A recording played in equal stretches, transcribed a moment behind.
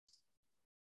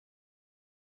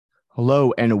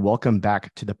Hello, and welcome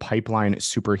back to the Pipeline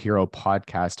Superhero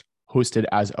Podcast, hosted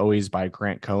as always by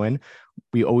Grant Cohen.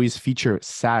 We always feature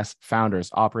SaaS founders,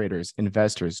 operators,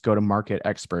 investors, go-to-market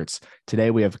experts. Today,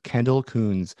 we have Kendall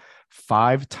Kunz,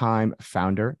 five-time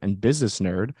founder and business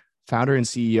nerd, founder and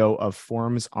CEO of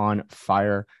Forms on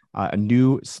Fire, a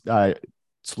new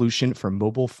solution for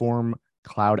mobile form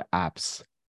cloud apps.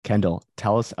 Kendall,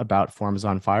 tell us about Forms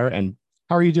on Fire, and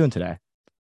how are you doing today?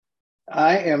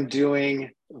 I am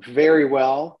doing very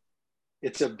well.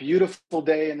 It's a beautiful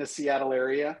day in the Seattle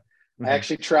area. I Mhm.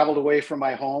 actually traveled away from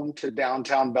my home to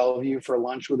downtown Bellevue for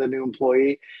lunch with a new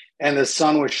employee, and the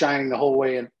sun was shining the whole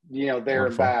way, and there and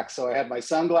Wonderful. back. So I had my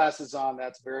sunglasses on.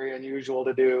 That's very unusual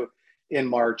to do in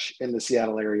March in the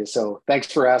Seattle area. So thanks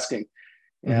for asking,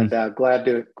 and Mhm.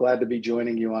 glad to be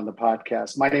joining you on the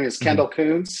podcast. My name is Mhm. Kendall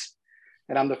Kunz,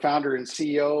 and I'm the founder and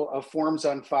CEO of Forms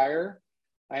on Fire.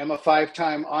 I am a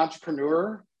five-time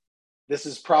entrepreneur. This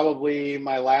is probably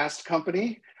my last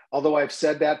company, although I've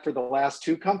said that for the last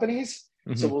two companies.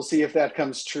 So Mhm. we'll see if that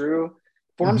comes true.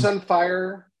 Forms Mhm. on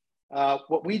Fire,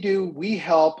 what we do, we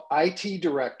help IT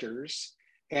directors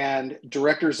and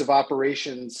directors of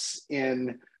operations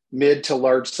in mid to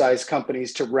large size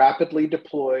companies to rapidly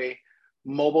deploy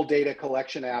mobile data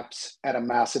collection apps at a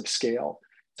massive scale.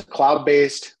 It's a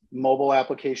cloud-based mobile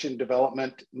application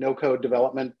development, no-code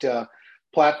development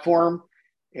platform.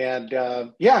 And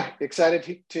yeah,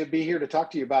 excited to be here to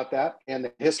talk to you about that and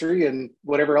the history and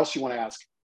whatever else you want to ask.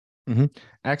 Mhm.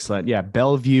 Excellent. Yeah,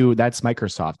 Bellevue, that's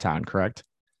Microsoft Town, correct?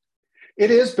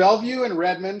 It is Bellevue and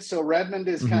Redmond. So Redmond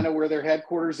is Mhm. kind of where their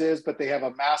headquarters is, but they have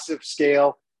a massive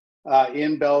scale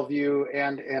in Bellevue.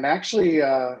 And actually,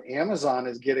 Amazon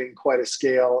is getting quite a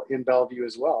scale in Bellevue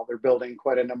as well. They're building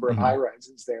quite a number of high Mhm.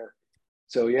 rises there.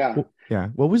 So yeah. Well, yeah.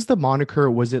 What was the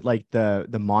moniker? Was it like the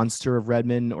monster of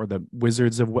Redmond or the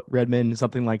Wizards of Redmond,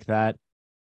 something like that?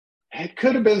 It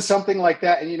could have been something like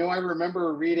that. And, I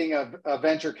remember reading a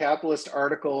venture capitalist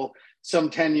article some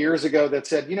 10 years ago that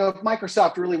said, if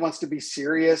Microsoft really wants to be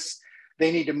serious,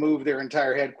 they need to move their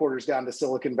entire headquarters down to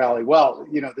Silicon Valley. Well,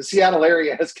 the Seattle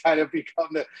area has kind of become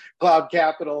the cloud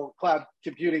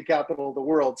computing capital of the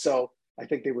world. So I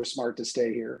think they were smart to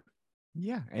stay here.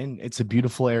 Yeah, and it's a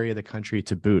beautiful area of the country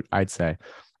to boot, I'd say.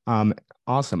 Um,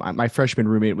 awesome. My freshman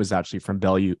roommate was actually from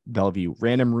Bellevue.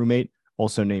 Random roommate,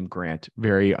 also named Grant.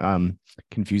 Very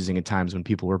confusing at times when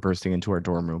people were bursting into our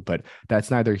dorm room, but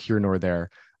that's neither here nor there.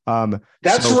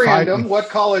 That's So five random. What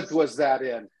college was that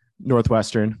in?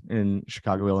 Northwestern in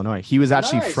Chicago, Illinois. He was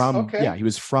actually Nice. from, yeah, Okay. he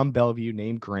was from Bellevue,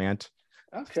 named Grant.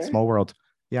 Okay. Small world.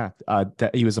 Yeah,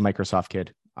 he was a Microsoft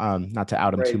kid. Not to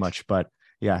out him too Great. much, but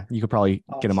yeah, you could probably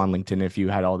get him on Awesome. LinkedIn if you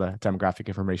had all the demographic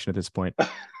information at this point.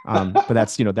 But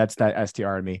that's that's that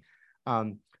STR in me.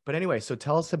 But anyway, so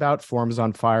tell us about Forms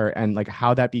on Fire and like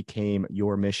how that became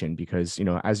your mission, because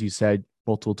as you said,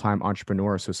 multiple time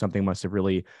entrepreneur, so something must have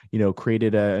really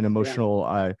created an Yeah.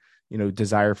 emotional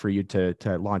desire for you to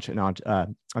launch a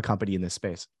company in this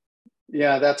space.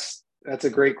 Yeah, that's a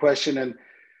great question.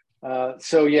 And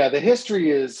so yeah, the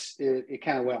history is it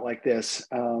kind of went like this.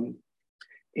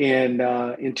 In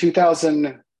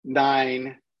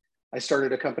 2009, I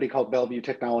started a company called Bellevue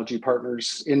Technology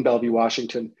Partners in Bellevue,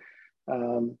 Washington,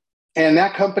 um, and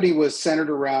that company was centered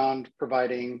around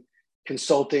providing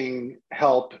consulting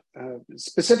help,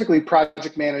 specifically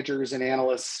project managers and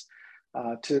analysts,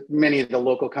 to many of the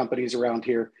local companies around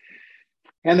here.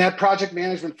 And that project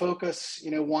management focus,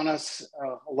 won us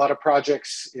a lot of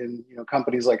projects in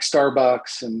companies like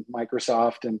Starbucks and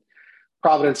Microsoft and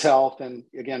Providence Health, and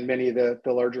again many of the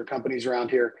larger companies around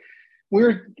here.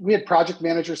 We had project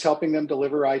managers helping them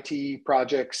deliver IT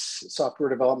projects, software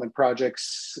development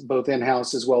projects, both in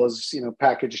house as well as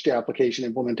packaged application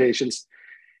implementations.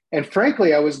 And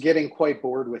frankly, I was getting quite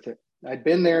bored with it. I'd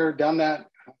been there, done that.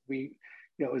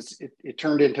 It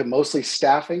turned into mostly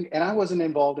staffing, and I wasn't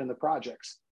involved in the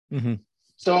projects. Mm-hmm.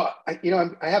 So I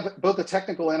have both a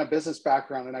technical and a business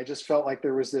background, and I just felt like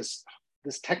there was this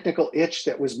technical itch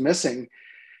that was missing,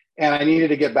 and I needed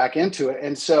to get back into it.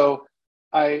 And so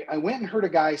I went and heard a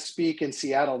guy speak in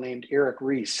Seattle named Eric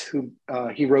Ries, who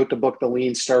he wrote the book The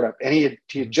Lean Startup, and he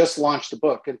had just launched the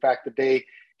book. In fact, the day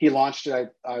he launched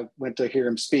it, I went to hear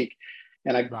him speak,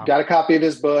 and I Wow. got a copy of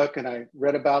his book, and I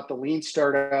read about the Lean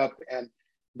Startup and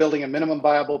building a minimum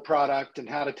viable product and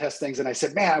how to test things. And I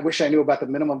said, man, I wish I knew about the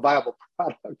minimum viable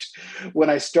product when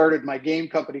I started my game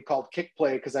company called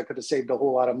Kickplay, because I could have saved a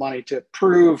whole lot of money to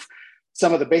prove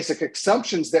some of the basic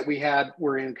assumptions that we had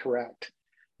were incorrect.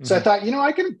 So I Mm-hmm. thought,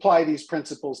 I can apply these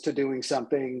principles to doing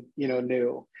something,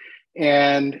 new.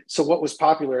 And so what was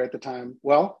popular at the time?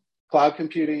 Well, cloud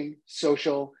computing,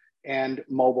 social, and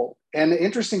mobile. And the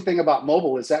interesting thing about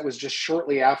mobile is that was just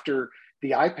shortly after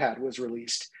the iPad was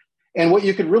released. And what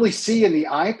you could really see in the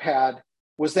iPad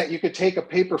was that you could take a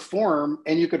paper form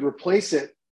and you could replace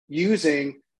it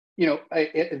using,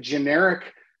 a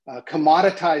generic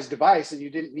commoditized device, and you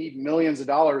didn't need millions of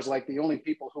dollars. Like the only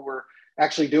people who were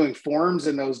actually doing forms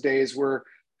in those days were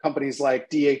companies like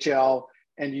DHL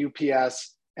and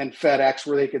UPS and FedEx,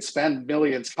 where they could spend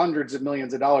millions, hundreds of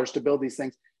millions of dollars to build these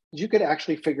things. You could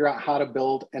actually figure out how to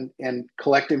build and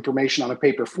collect information on a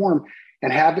paper form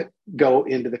and have it go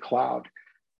into the cloud.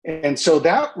 And so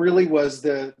that really was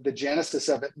the genesis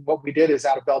of it. What we did is,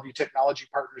 out of Bellevue Technology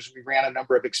Partners, we ran a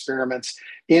number of experiments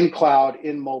in cloud,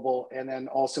 in mobile, and then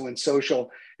also in social.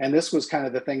 And this was kind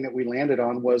of the thing that we landed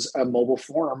on, was a mobile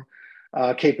form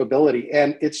capability.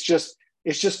 And it's just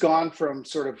gone from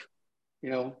sort of,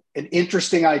 an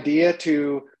interesting idea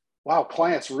to, wow,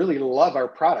 clients really love our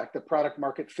product. The product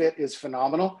market fit is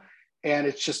phenomenal. And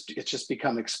it's just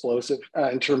become explosive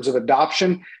in terms of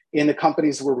adoption in the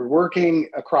companies where we're working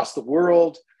across the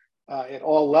world, at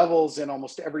all levels, in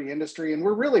almost every industry. And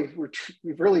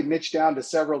we've really niched down to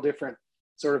several different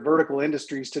sort of vertical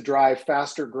industries to drive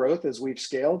faster growth as we've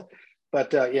scaled.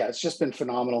 But yeah, it's just been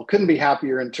phenomenal. Couldn't be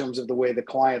happier in terms of the way the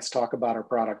clients talk about our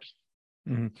product.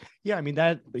 Mm-hmm. Yeah, I mean,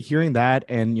 hearing that,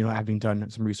 and having done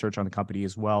some research on the company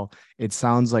as well, it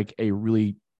sounds like a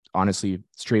really, honestly,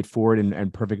 straightforward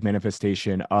and perfect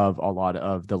manifestation of a lot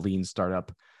of the lean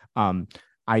startup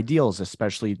ideals,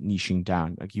 especially niching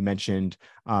down. Like you mentioned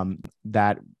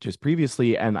that just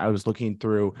previously, and I was looking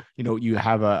through, you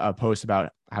have a post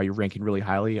about how you're ranking really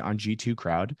highly on G2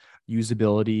 Crowd,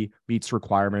 usability, meets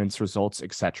requirements, results,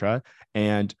 etc.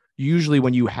 And usually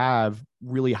when you have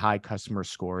really high customer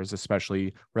scores,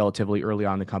 especially relatively early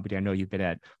on in the company, I know you've been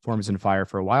at Forms and Fire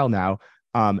for a while now,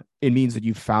 it means that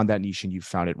you've found that niche and you've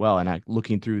found it well. And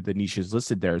looking through the niches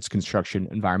listed there, it's construction,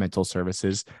 environmental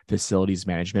services, facilities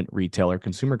management, retail, or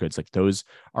consumer goods. Like those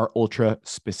are ultra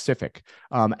specific.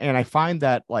 And I find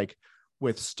that, like,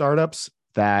 with startups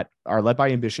that are led by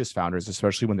ambitious founders,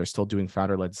 especially when they're still doing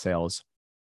founder-led sales,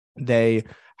 they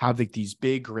have like these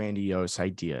big grandiose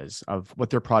ideas of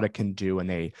what their product can do, and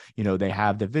they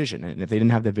have the vision, and if they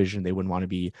didn't have the vision, they wouldn't want to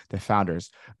be the founders.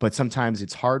 But sometimes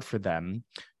it's hard for them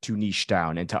to niche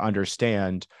down and to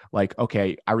understand, like,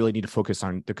 okay, I really need to focus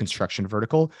on the construction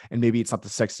vertical, and maybe it's not the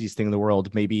sexiest thing in the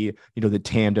world. Maybe the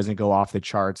TAM doesn't go off the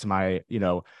charts. My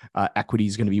equity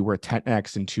is going to be worth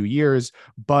 10x in 2 years,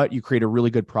 but you create a really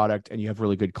good product and you have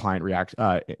really good client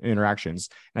interactions.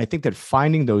 And I think that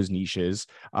finding those niches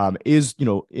is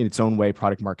in its own way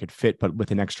product market fit, but with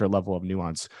an extra level of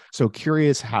nuance. So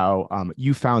curious how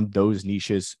you found those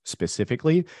niches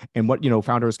specifically, and what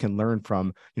founders can learn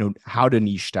from how to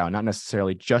niche down, not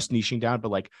necessarily just niching down, but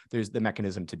like there's the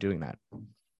mechanism to doing that.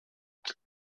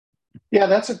 Yeah,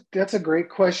 that's a great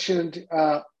question.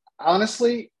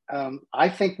 Honestly, I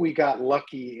think we got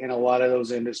lucky in a lot of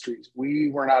those industries. We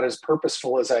were not as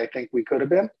purposeful as I think we could have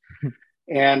been.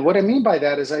 And what I mean by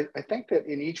that is I think that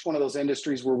in each one of those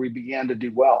industries where we began to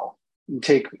do well,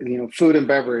 take food and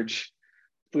beverage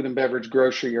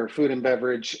grocery, or food and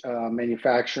beverage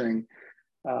manufacturing,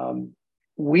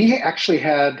 we actually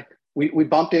had we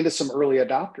bumped into some early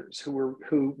adopters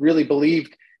who really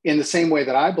believed in the same way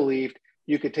that I believed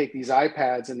you could take these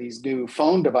iPads and these new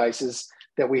phone devices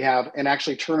that we have and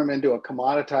actually turn them into a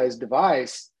commoditized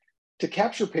device to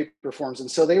capture paper forms. And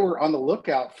so they were on the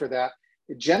lookout for that.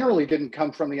 It generally didn't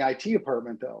come from the IT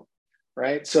department, though,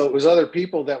 right? So it was other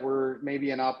people that were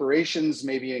maybe in operations,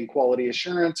 maybe in quality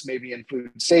assurance, maybe in food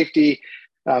safety,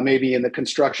 maybe in the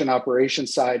construction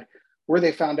operations side, where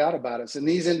they found out about us. And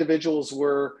these individuals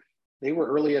were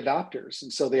early adopters.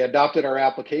 And so they adopted our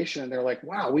application and they're like,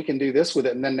 wow, we can do this with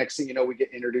it. And then next thing you know, we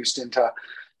get introduced into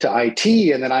IT,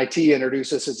 and then IT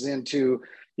introduces us into,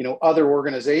 other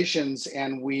organizations.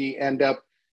 And we end up,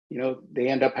 they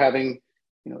end up having,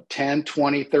 10,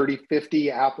 20, 30,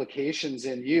 50 applications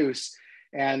in use.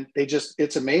 And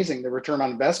it's amazing. The return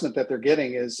on investment that they're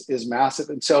getting is massive.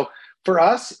 And so for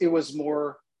us, it was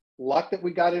more luck that we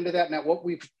got into that. Now, what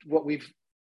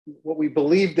we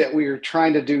believe that we are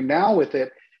trying to do now with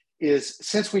it is,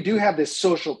 since we do have this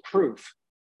social proof,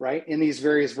 right, in these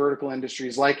various vertical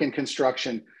industries, like in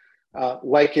construction,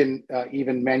 like in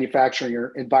even manufacturing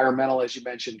or environmental, as you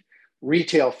mentioned,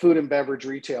 retail, food and beverage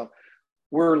retail,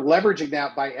 we're leveraging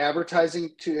that by advertising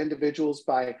to individuals,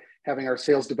 by having our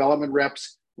sales development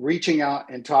reps reaching out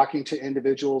and talking to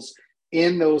individuals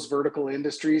in those vertical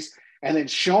industries, and then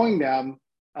showing them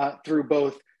through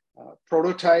both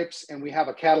prototypes. And we have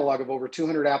a catalog of over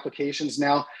 200 applications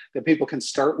now that people can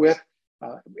start with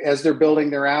as they're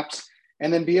building their apps.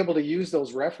 and then be able to use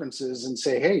those references and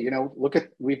say, hey, look at,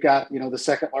 we've got, the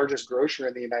second largest grocer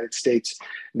in the United States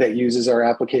that uses our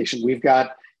application. We've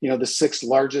got, the sixth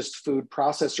largest food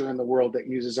processor in the world that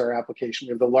uses our application.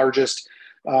 We have the largest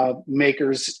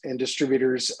makers and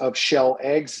distributors of shell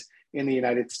eggs in the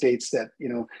United States that,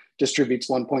 distributes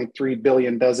 1.3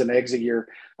 billion dozen eggs a year.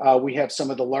 We have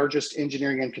some of the largest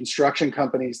engineering and construction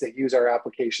companies that use our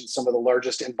applications, some of the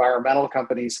largest environmental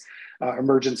companies,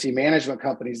 emergency management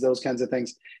companies, those kinds of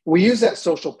things. We use that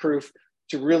social proof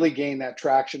to really gain that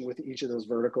traction with each of those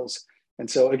verticals. And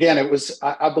so again,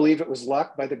 I believe it was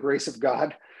luck. By the grace of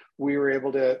God, we were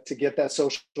able to get that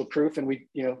social proof, and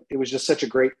it was just such a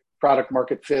great product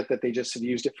market fit that they just have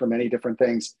used it for many different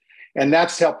things. And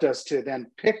that's helped us to then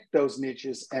pick those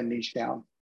niches and niche down.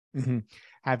 Mm-hmm.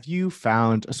 Have you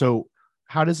found, so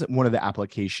how does one of the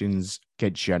applications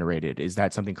get generated? Is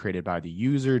that something created by the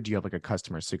user? Do you have like a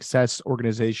customer success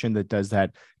organization that does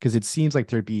that? Because it seems like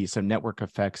there'd be some network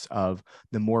effects of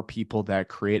the more people that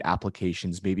create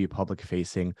applications, maybe public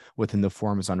facing within the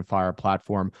Forms on Fire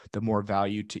platform, the more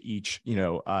value to each,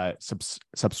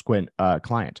 subsequent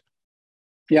client.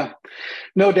 Yeah,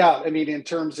 no doubt. I mean, in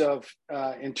terms of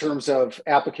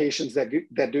applications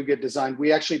that do get designed,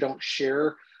 we actually don't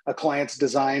share a client's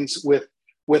designs with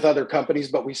other companies,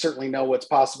 but we certainly know what's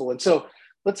possible. And so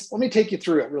let me take you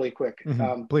through it really quick.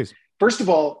 Mm-hmm. Please. First of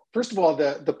all,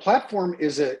 the platform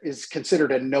is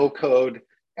considered a no-code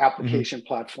application mm-hmm.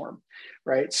 platform,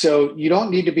 right? So you don't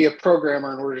need to be a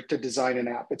programmer in order to design an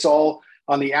app. It's all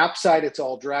on the app side. It's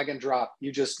all drag and drop.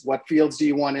 What fields do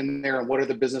you want in there, and what are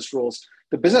the business rules?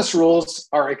 The business rules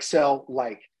are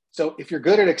Excel-like. So if you're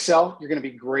good at Excel, you're going to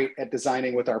be great at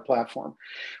designing with our platform.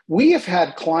 We have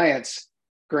had clients,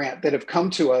 Grant, that have come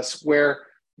to us where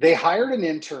they hired an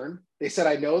intern. They said,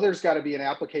 I know there's got to be an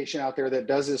application out there that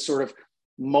does this sort of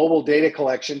mobile data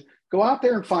collection. Go out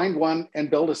there and find one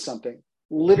and build us something.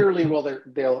 Literally,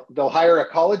 they'll hire a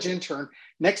college intern.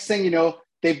 Next thing you know,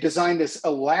 they've designed this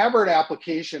elaborate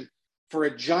application for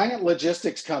a giant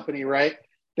logistics company, right?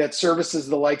 That services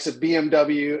the likes of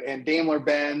BMW and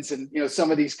Daimler-Benz and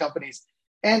some of these companies.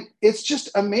 And it's just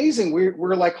amazing.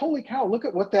 We're like, holy cow, look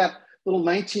at what that little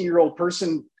 19-year-old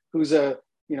person who's an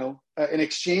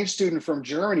exchange student from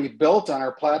Germany built on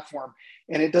our platform.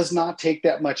 And it does not take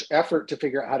that much effort to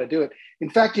figure out how to do it. In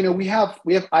fact, we have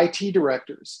IT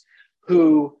directors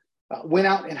who went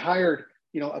out and hired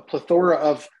a plethora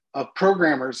of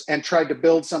programmers and tried to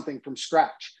build something from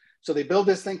scratch. So they build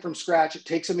this thing from scratch. It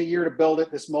takes them a year to build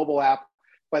it, this mobile app.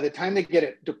 By the time they get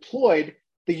it deployed,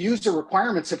 the user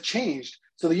requirements have changed.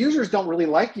 So the users don't really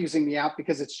like using the app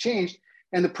because it's changed,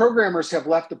 and the programmers have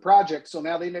left the project. So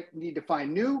now they need to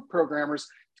find new programmers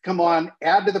to come on,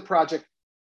 add to the project.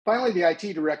 Finally, the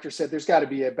IT director said, there's got to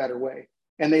be a better way.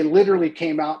 And they literally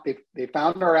came out, they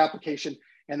found our application,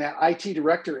 and that IT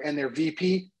director and their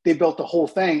VP, they built the whole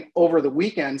thing over the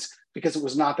weekends because it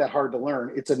was not that hard to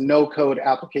learn. It's a no-code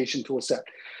application tool set.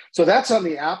 So that's on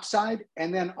the app side.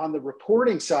 And then on the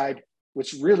reporting side,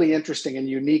 what's really interesting and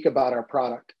unique about our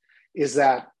product is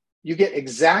that you get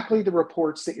exactly the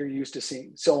reports that you're used to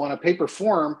seeing. So on a paper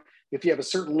form, if you have a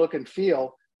certain look and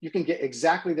feel, you can get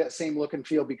exactly that same look and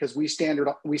feel because we stand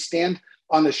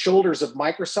on the shoulders of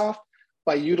Microsoft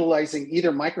by utilizing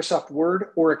either Microsoft Word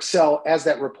or Excel as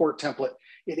that report template.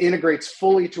 It integrates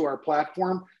fully to our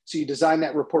platform, so you design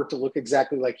that report to look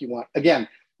exactly like you want. Again,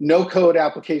 no code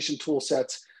application tool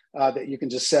sets that you can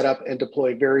just set up and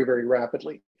deploy very, very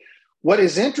rapidly. What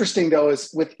is interesting, though,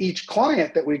 is with each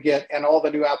client that we get and all the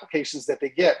new applications that they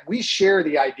get, we share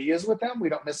the ideas with them. We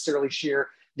don't necessarily share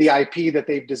the IP that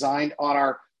they've designed on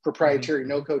our proprietary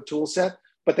no-code tool set,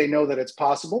 but they know that it's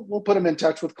possible. We'll put them in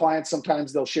touch with clients.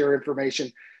 Sometimes they'll share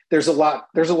information. There's a lot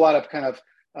of kind of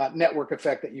network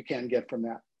effect that you can get from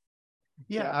that.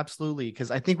 Yeah, absolutely. Because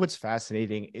I think what's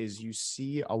fascinating is you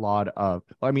see a lot of,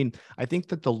 I think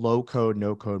that the low code,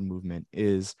 no code movement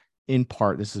is in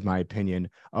part, this is my opinion,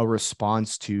 a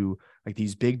response to like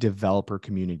these big developer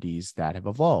communities that have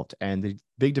evolved. And the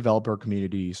big developer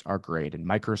communities are great. And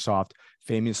Microsoft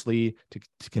famously, to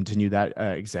continue that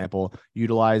example,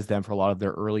 utilized them for a lot of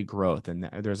their early growth. And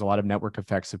there's a lot of network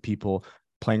effects of people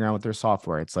playing around with their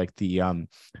software. It's like the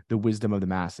wisdom of the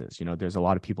masses. There's a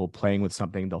lot of people playing with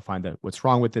something. They'll find that what's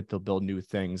wrong with it. They'll build new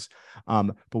things.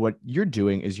 But what you're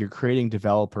doing is you're creating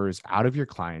developers out of your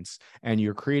clients, and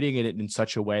you're creating it in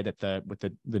such a way that with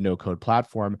the no code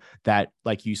platform that,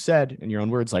 like you said in your own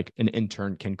words, like an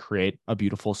intern can create a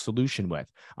beautiful solution with,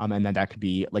 and then that could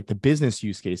be like the business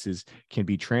use cases can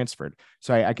be transferred.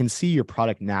 So I can see your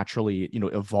product naturally,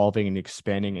 evolving and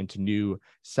expanding into new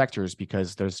sectors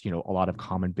because there's, a lot of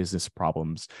common business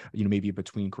problems, maybe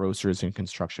between grocers and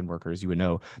construction workers. You would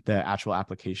know the actual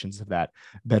applications of that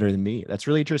better than me. That's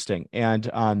really interesting.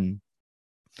 And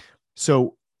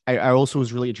so I also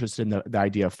was really interested in the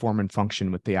idea of form and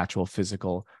function with the actual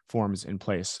physical forms in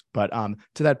place. But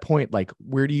to that point, like,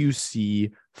 where do you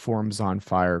see Forms on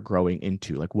Fire growing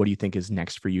into? Like, what do you think is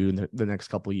next for you in the next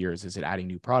couple of years? Is it adding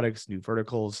new products, new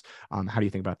verticals? How do you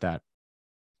think about that?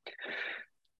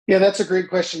 Yeah, that's a great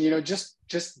question.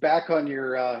 Just back on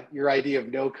your idea of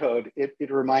no code,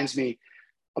 it reminds me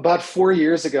about 4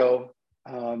 years ago.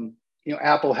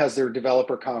 Apple has their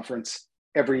developer conference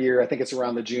every year. I think it's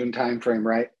around the June timeframe,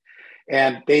 right?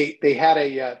 And they had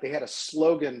a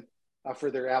slogan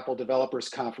for their Apple Developers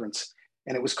Conference,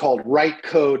 and it was called "Write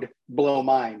Code, Blow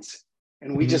Minds."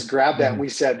 And we just grabbed that. And we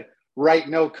said, "Write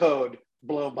no code,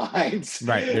 blow minds."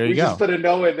 Right, there you We go. just put a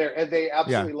no in there, and they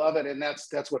absolutely love it. And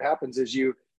that's what happens is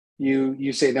you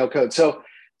say no code. So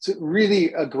it's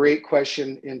really a great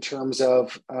question in terms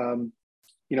of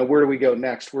where do we go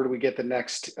next? Where do we get the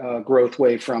next growth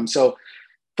wave from? So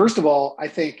first of all, I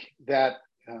think that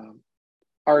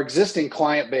our existing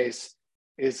client base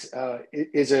is a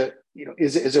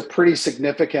pretty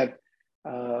significant,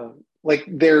 like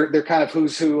they're kind of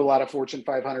who's who, a lot of Fortune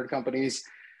 500 companies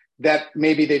that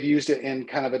maybe they've used it in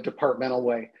kind of a departmental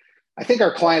way. I think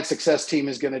our client success team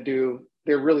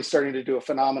they're really starting to do a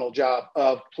phenomenal job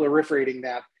of proliferating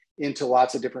that into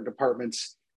lots of different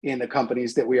departments in the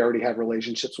companies that we already have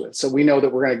relationships with. So we know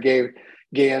that we're going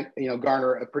to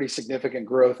garner a pretty significant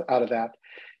growth out of that.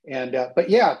 And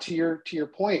but yeah, to your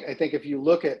point, I think if you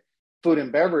look at food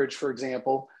and beverage, for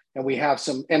example, and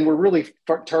we're really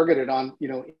targeted on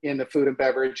in the food and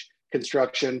beverage,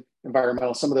 construction,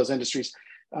 environmental, some of those industries.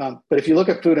 But if you look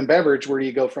at food and beverage, where do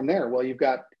you go from there? Well, you've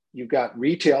got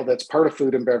retail that's part of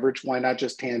food and beverage. Why not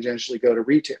just tangentially go to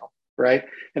retail, right?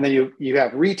 And then you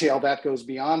have retail that goes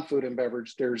beyond food and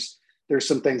beverage. There's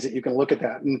some things that you can look at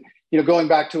that. And going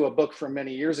back to a book from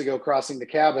many years ago, Crossing the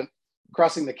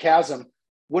Chasm.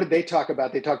 What did they talk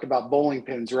about? They talked about bowling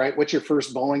pins, right? What's your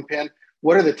first bowling pin?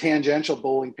 What are the tangential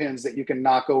bowling pins that you can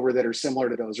knock over that are similar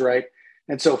to those, right?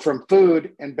 And so from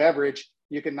food and beverage,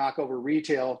 you can knock over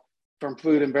retail. From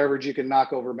food and beverage, you can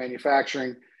knock over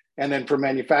manufacturing. And then for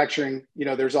manufacturing,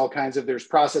 there's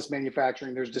process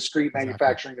manufacturing, there's discrete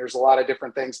manufacturing. There's a lot of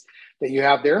different things that you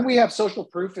have there. And we have social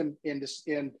proof in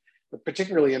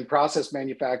particularly in process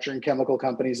manufacturing, chemical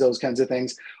companies, those kinds of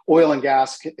things. Oil and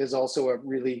gas is also a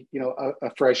really,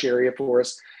 a fresh area for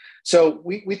us. So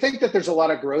we think that there's a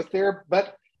lot of growth there,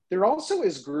 but there also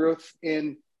is growth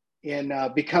in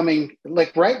becoming,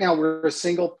 like right now, we're a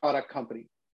single product company.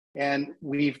 And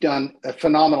we've done a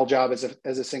phenomenal job as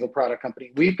a single product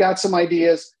company. We've got some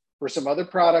ideas for some other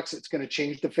products. It's going to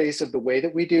change the face of the way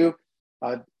that we do,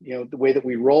 the way that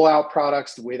we roll out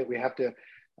products, the way that we have to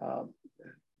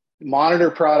monitor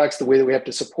products, the way that we have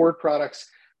to support products.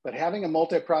 But having a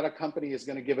multi-product company is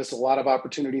going to give us a lot of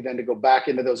opportunity then to go back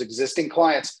into those existing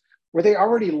clients where they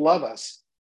already love us.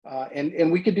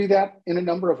 And we could do that in a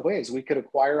number of ways. We could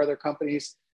acquire other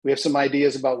companies. We have some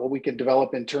ideas about what we could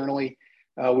develop internally.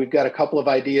 We've got a couple of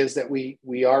ideas that we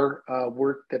are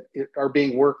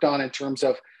being worked on in terms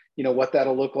of what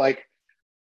that'll look like.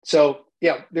 So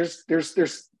yeah, there's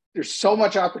so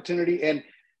much opportunity, and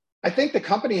I think the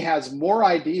company has more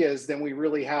ideas than we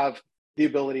really have the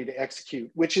ability to execute,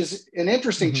 which is an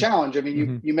interesting challenge. I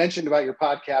mean, you mentioned about your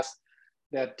podcast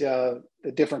that the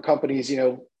different companies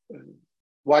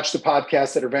watch the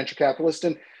podcast that are venture capitalists,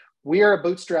 and we are a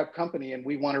bootstrap company and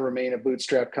we want to remain a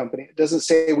bootstrap company. It doesn't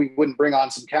say we wouldn't bring on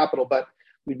some capital, but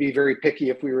we'd be very picky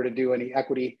if we were to do any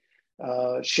equity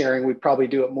sharing. We'd probably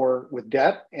do it more with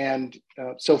debt. And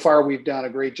so far we've done a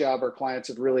great job. Our clients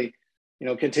have really,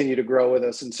 continue to grow with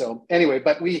us. And so anyway,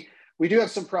 but we do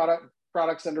have some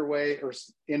products underway or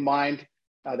in mind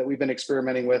that we've been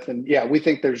experimenting with. And yeah, we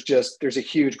think there's a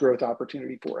huge growth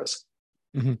opportunity for us.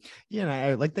 Yeah, and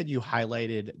I like that you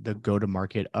highlighted the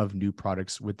go-to-market of new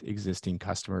products with existing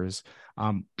customers.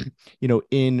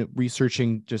 In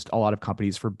researching just a lot of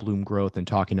companies for Bloom Growth and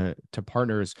talking to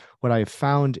partners, what I've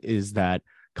found is that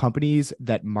companies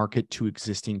that market to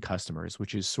existing customers,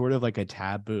 which is sort of like a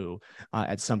taboo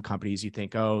at some companies, you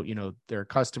think, oh, their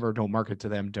customer, don't market to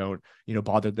them, don't,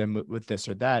 bother them with this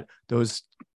or that. Those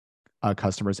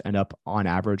customers end up on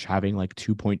average having like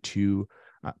 2.2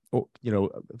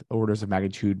 orders of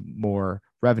magnitude more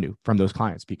revenue from those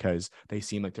clients because they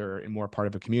seem like they're more part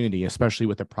of a community, especially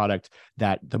with a product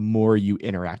that the more you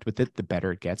interact with it, the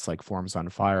better it gets, like Forms on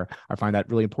Fire. I find that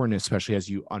really important, especially as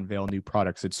you unveil new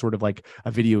products. It's sort of like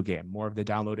a video game, more of the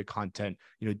downloaded content,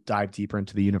 dive deeper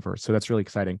into the universe. So that's really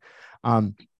exciting.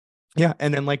 Yeah.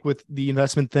 And then like with the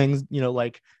investment things,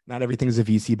 like not everything is a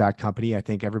VC backed company. I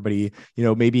think everybody,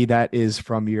 maybe that is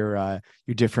from your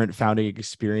different founding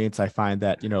experience. I find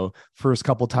that, first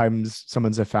couple times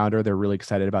someone's a founder, they're really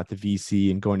excited about the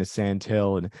VC and going to Sand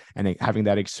Hill and having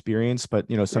that experience. But,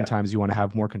 Yeah. sometimes you want to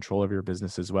have more control of your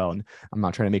business as well. And I'm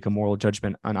not trying to make a moral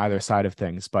judgment on either side of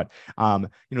things, but,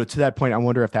 to that point, I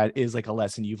wonder if that is like a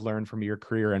lesson you've learned from your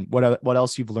career and what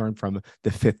else you've learned from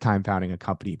the fifth time founding a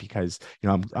company, because,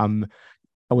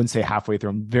 I wouldn't say halfway through.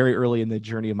 I'm very early in the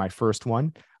journey of my first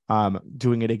one.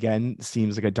 Doing it again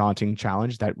seems like a daunting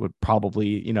challenge that would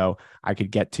probably, I could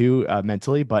get to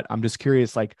mentally. But I'm just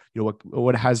curious, like,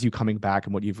 what has you coming back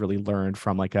and what you've really learned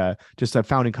from like just a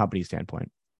founding company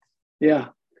standpoint. Yeah.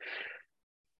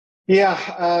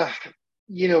 Yeah.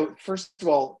 First of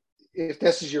all, if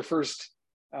this is your first,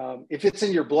 if it's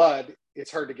in your blood,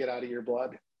 it's hard to get out of your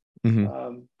blood.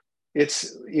 Mm-hmm.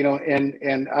 It's,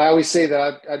 and I always say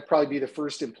that I'd probably be the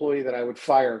first employee that I would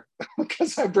fire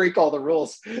because I break all the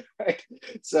rules. Right.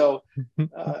 So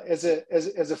as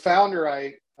a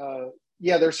founder,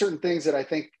 there are certain things that I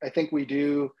think we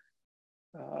do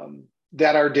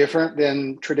that are different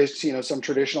than some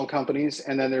traditional companies.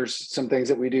 And then there's some things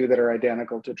that we do that are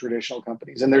identical to traditional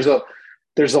companies. And there's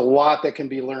a lot that can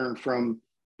be learned from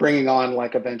bringing on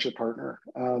like a venture partner.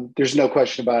 There's no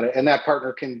question about it. And that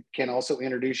partner can also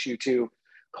introduce you to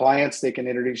clients. They can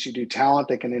introduce you to talent.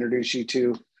 They can introduce you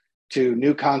to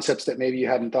new concepts that maybe you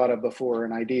hadn't thought of before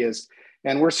and ideas.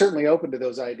 And we're certainly open to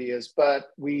those ideas,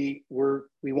 but we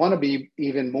want to be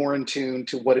even more in tune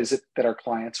to what is it that our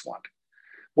clients want.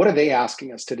 What are they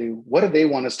asking us to do? What do they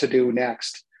want us to do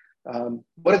next? What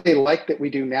do they like that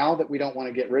we do now that we don't want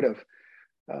to get rid of?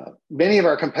 Many of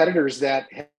our competitors that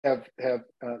have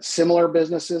similar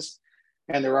businesses,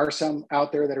 and there are some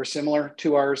out there that are similar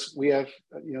to ours. We have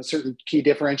certain key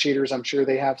differentiators. I'm sure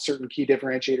they have certain key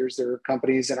differentiators. There are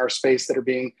companies in our space that are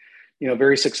being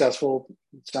very successful,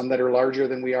 some that are larger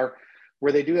than we are,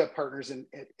 where they do have partners. And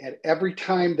at every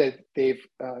time that they've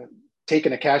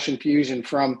taken a cash infusion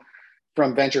from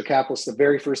venture capitalists, the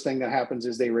very first thing that happens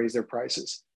is they raise their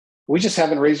prices. We just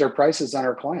haven't raised our prices on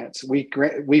our clients.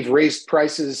 We've raised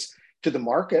prices to the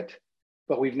market,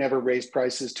 but we've never raised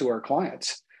prices to our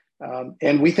clients.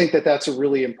 And we think that that's a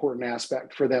really important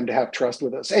aspect for them to have trust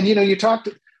with us. And, you talked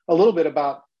a little bit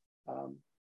about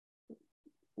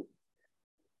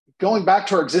going back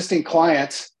to our existing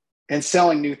clients and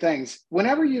selling new things.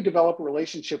 Whenever you develop a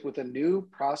relationship with a new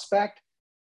prospect,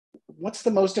 what's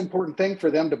the most important thing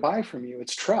for them to buy from you?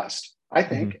 It's trust. I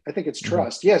think it's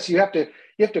trust. Mm-hmm. Yes, you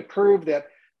have to prove that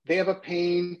they have a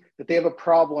pain, that they have a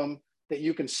problem that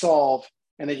you can solve,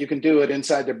 and that you can do it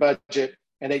inside their budget,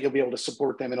 and that you'll be able to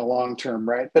support them in a long term,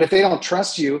 right? But if they don't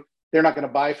trust you, they're not going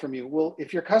to buy from you. Well,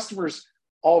 if your customers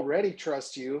already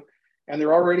trust you and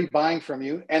they're already buying from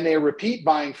you and they repeat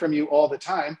buying from you all the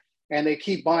time and they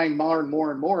keep buying more and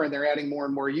more and more and they're adding more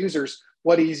and more users,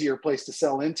 what easier place to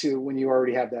sell into when you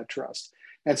already have that trust?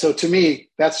 And so to me,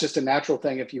 that's just a natural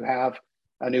thing if you have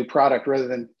a new product, rather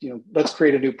than, let's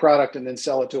create a new product and then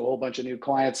sell it to a whole bunch of new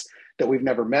clients that we've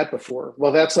never met before.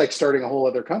 Well, that's like starting a whole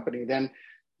other company. Then,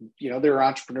 there are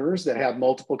entrepreneurs that have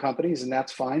multiple companies, and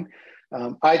that's fine.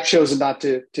 I've chosen not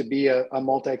to be a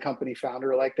multi-company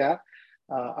founder like that.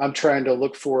 I'm trying to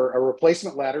look for a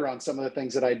replacement ladder on some of the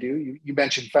things that I do. You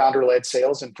mentioned founder-led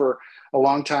sales, and for a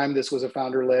long time, this was a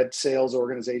founder-led sales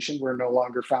organization. We're no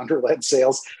longer founder-led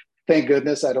sales. Thank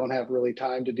goodness. I don't have really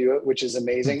time to do it, which is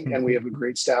amazing, and we have a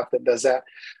great staff that does that.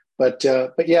 But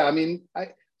yeah, I mean,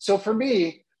 so for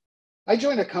me, I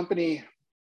joined a company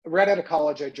right out of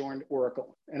college. I joined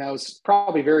Oracle, and I was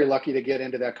probably very lucky to get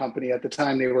into that company. At the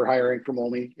time, they were hiring from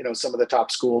only some of the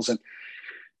top schools, and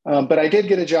but I did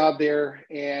get a job there,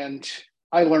 and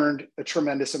I learned a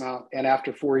tremendous amount. And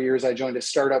after 4 years, I joined a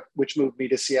startup, which moved me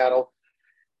to Seattle.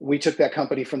 We took that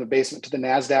company from the basement to the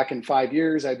NASDAQ in 5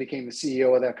 years. I became the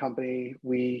CEO of that company.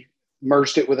 We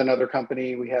merged it with another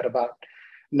company. We had about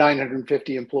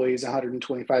 950 employees,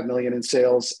 125 million in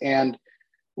sales. And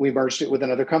we merged it with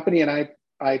another company. And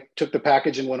I took the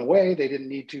package and went away. They didn't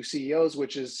need two CEOs,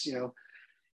 which is,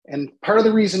 and part of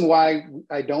the reason why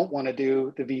I don't want to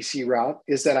do the VC route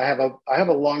is that I have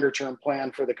a longer term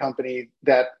plan for the company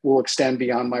that will extend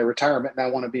beyond my retirement. And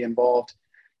I want to be involved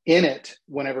in it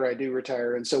whenever I do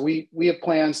retire. And so we have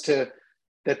plans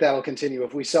that'll continue.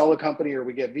 If we sell the company or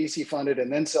we get VC funded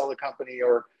and then sell the company,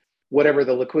 or whatever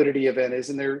the liquidity event is.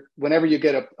 And whenever you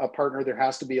get a partner, there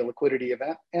has to be a liquidity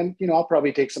event. And, I'll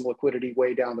probably take some liquidity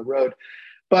way down the road,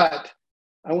 but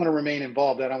I want to remain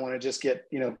involved. I don't want to just get,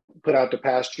 put out to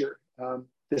pasture.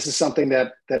 This is something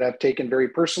that I've taken very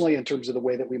personally in terms of the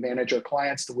way that we manage our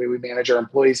clients, the way we manage our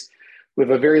employees. We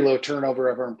have a very low turnover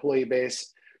of our employee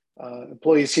base.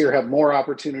 Employees here have more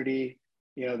opportunity,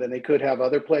 than they could have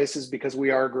other places because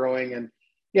we are growing. And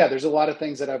yeah, there's a lot of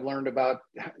things that I've learned about,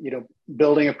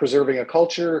 building and preserving a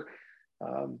culture.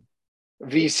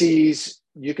 VCs,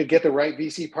 you could get the right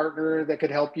VC partner that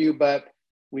could help you, but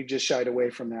we just shied away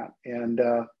from that. And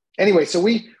anyway, so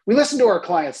we listen to our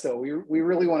clients, though. We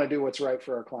really want to do what's right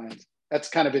for our clients. That's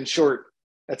kind of in short.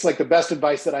 That's like the best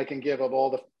advice that I can give of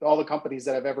all the companies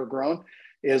that I've ever grown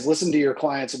is listen to your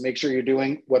clients and make sure you're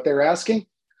doing what they're asking,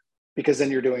 because then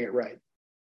you're doing it right.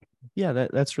 Yeah,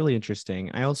 that's really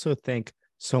interesting. I also think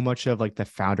so much of like the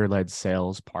founder-led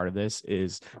sales part of this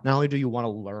is not only do you want to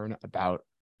learn about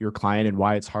your client and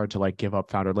why it's hard to like give up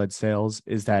founder-led sales,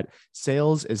 is that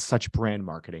sales is such brand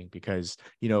marketing because,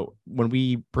 when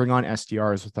we bring on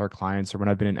SDRs with our clients, or when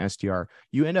I've been an SDR,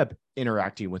 you end up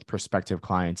interacting with prospective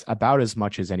clients about as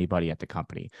much as anybody at the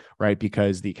company, right?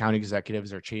 Because the account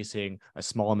executives are chasing a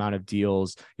small amount of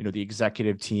deals, the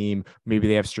executive team, maybe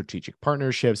they have strategic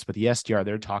partnerships, but the SDR,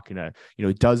 they're talking to,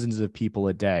 dozens of people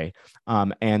a day.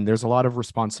 And there's a lot of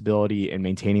responsibility in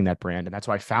maintaining that brand. And that's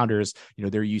why founders,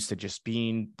 they're used to just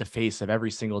being the face of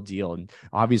every single deal. And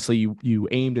obviously you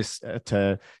aim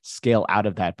to scale out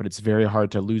of that, but it's very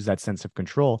hard to lose that sense of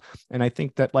control. And I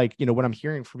think that what I'm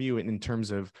hearing from you in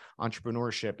terms of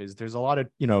entrepreneurship is there's a lot of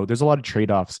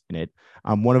trade-offs in it.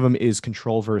 One of them is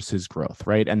control versus growth,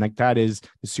 right? And that is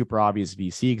the super obvious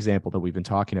VC example that we've been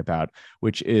talking about,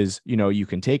 which is, you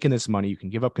can take in this money, you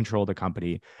can give up control of the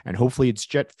company, and hopefully it's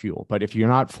jet fuel. But if you're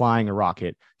not flying a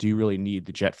rocket, do you really need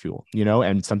the jet fuel?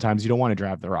 And sometimes you don't want to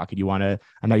drive the rocket. You want a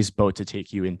nice boat to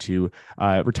take you into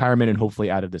retirement and hopefully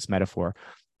out of this metaphor.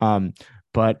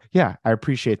 But yeah, I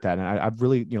appreciate that. And I've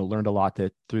really, learned a lot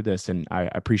through this, and I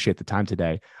appreciate the time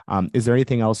today. Is there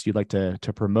anything else you'd like to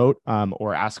promote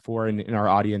or ask for in our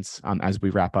audience as we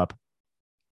wrap up?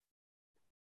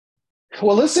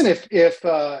 Well, listen,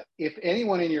 if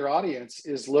anyone in your audience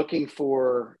is looking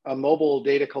for a mobile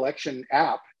data collection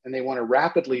app and they want to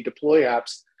rapidly deploy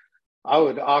apps, I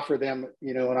would offer them,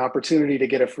 an opportunity to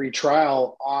get a free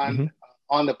trial on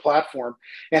the platform.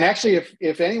 And actually,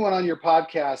 if anyone on your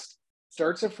podcast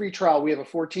starts a free trial, we have a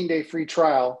 14-day free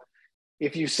trial.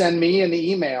 If you send me an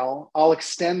email, I'll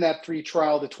extend that free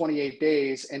trial to 28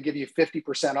 days and give you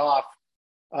 50% off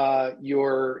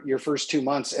your first 2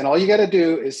 months. And all you got to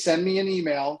do is send me an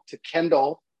email to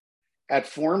Kendall at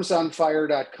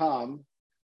formsonfire.com.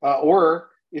 Or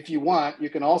if you want, you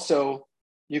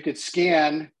could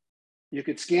scan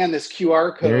this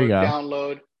QR code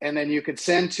download, and then you could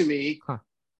send to me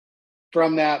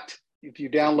from that. If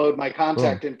you download my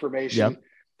contact information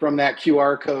from that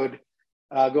QR code,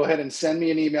 go ahead and send me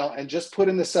an email and just put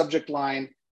in the subject line,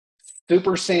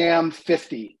 Super Sam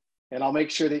 50. And I'll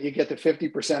make sure that you get the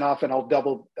 50% off, and I'll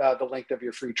double the length of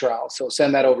your free trial. So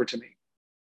send that over to me.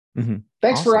 Mm-hmm.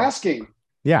 Thanks for asking.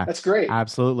 Yeah, that's great.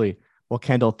 Absolutely. Well,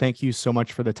 Kendall, thank you so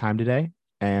much for the time today,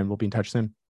 and we'll be in touch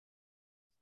soon.